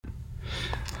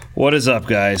What is up,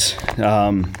 guys?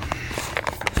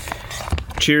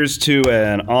 Cheers to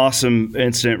an awesome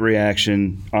instant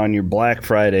reaction on your Black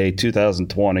Friday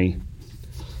 2020.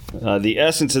 The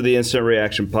essence of the Instant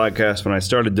Reaction podcast, when I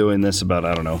started doing this about,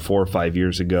 4 or 5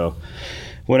 years ago,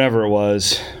 whenever it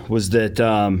was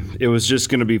that it was just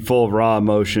going to be full of raw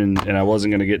emotion, and I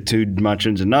wasn't going to get too much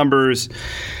into numbers,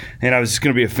 and I was just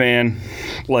going to be a fan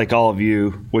like all of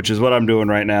you, which is what I'm doing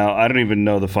right now. I don't even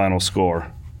know the final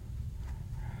score.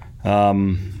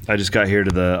 I just got here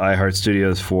to the iHeart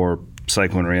Studios for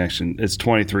Cyclone Reaction. It's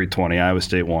 23-20. Iowa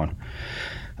State won.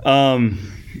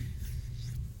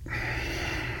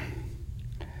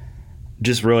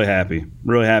 Just really happy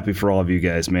for all of you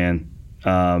guys, man.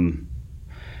 That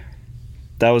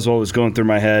was what was going through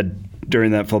my head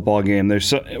during that football game.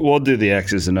 We'll do the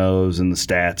X's and O's and the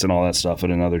stats and all that stuff at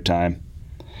another time.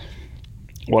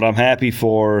 What I'm happy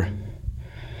for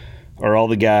are all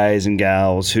the guys and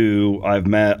gals who I've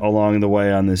met along the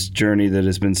way on this journey that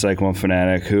has been Cyclone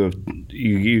Fanatic, who have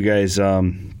you guys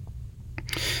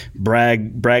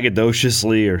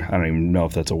braggadociously, or I don't even know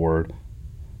if that's a word,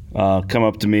 come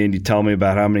up to me and you tell me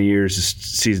about how many years of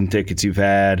season tickets you've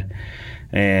had,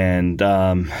 and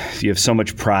you have so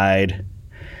much pride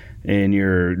in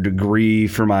your degree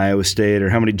from Iowa State, or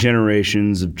how many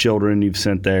generations of children you've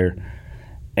sent there.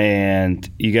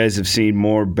 And you guys have seen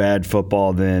more bad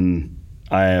football than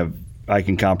I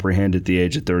can comprehend at the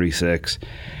age of 36.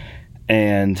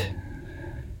 And,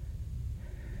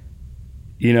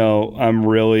 I'm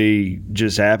really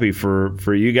just happy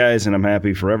for you guys, and I'm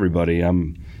happy for everybody.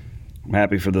 I'm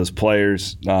happy for those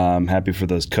players. I'm happy for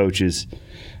those coaches.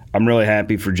 I'm really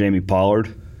happy for Jamie Pollard,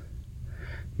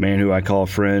 man who I call a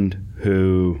friend,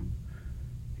 who,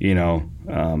 he'd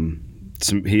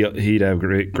have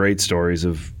great stories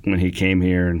of when he came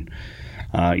here. And,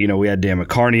 we had Dan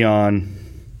McCarney on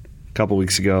a couple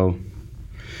weeks ago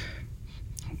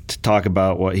to talk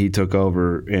about what he took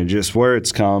over and just where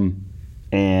it's come.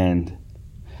 And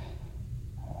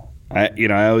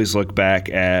I always look back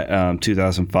at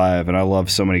 2005, and I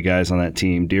love so many guys on that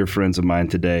team, dear friends of mine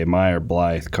today, Meyer,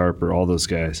 Blythe, Carper, all those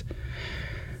guys,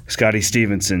 Scotty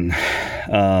Stevenson,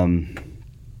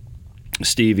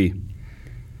 Stevie,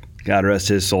 God rest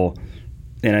his soul.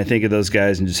 And I think of those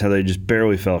guys and just how they just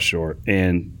barely fell short.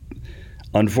 And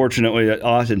unfortunately,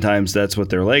 oftentimes that's what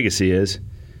their legacy is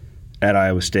at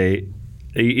Iowa State,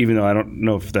 even though I don't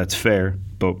know if that's fair,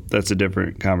 but that's a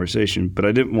different conversation. But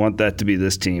I didn't want that to be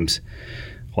this team's.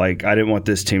 I didn't want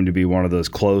this team to be one of those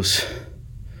close,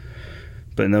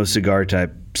 but in those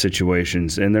cigar-type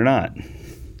situations, and they're not.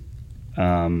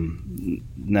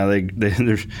 Now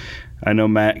there's. I know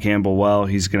Matt Campbell well.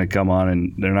 He's going to come on,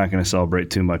 and they're not going to celebrate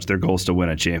too much. Their goal is to win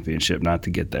a championship, not to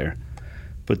get there.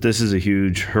 But this is a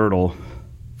huge hurdle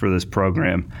for this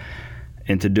program,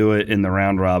 and to do it in the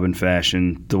round-robin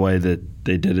fashion, the way that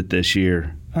they did it this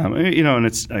year. And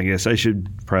it's. I guess I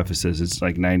should preface this. It's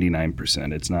like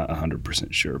 99%. It's not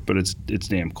 100% sure, but it's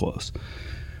damn close.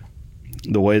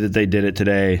 The way that they did it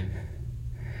today,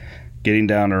 getting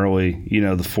down early,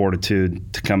 the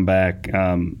fortitude to come back.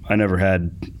 I never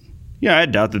had. Yeah, I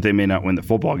had doubt that they may not win the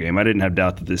football game. I didn't have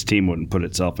doubt that this team wouldn't put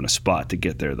itself in a spot to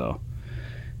get there, though.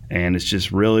 And it's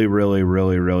just really, really,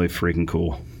 really, really freaking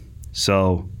cool.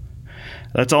 So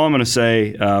that's all I'm going to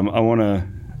say. I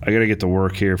got to get to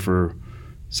work here for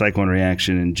Cyclone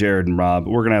Reaction and Jared and Rob.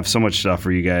 We're going to have so much stuff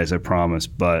for you guys, I promise.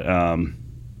 But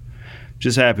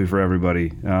just happy for everybody.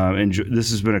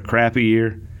 This has been a crappy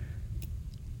year,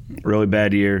 really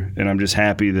bad year, and I'm just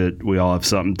happy that we all have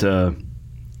something to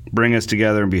bring us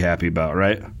together and be happy about,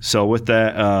 right? So with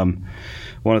that, I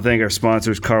want to thank our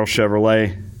sponsors, Carl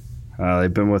Chevrolet.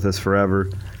 They've been with us forever,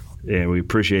 and we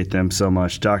appreciate them so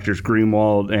much. Doctors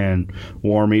Greenwald and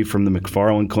Warmy from the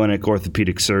McFarland Clinic,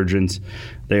 orthopedic surgeons.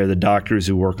 They are the doctors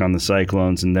who work on the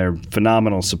Cyclones, and they're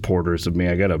phenomenal supporters of me.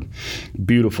 I got a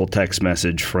beautiful text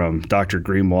message from Dr.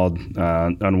 Greenwald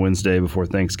on Wednesday before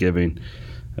Thanksgiving,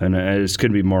 and I just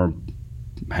couldn't be more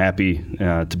happy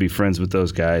to be friends with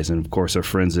those guys, and of course our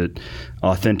friends at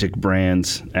Authentic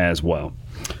Brands as well.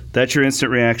 That's your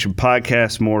Instant Reaction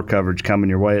podcast. More coverage coming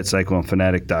your way at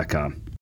CycloneFanatic.com.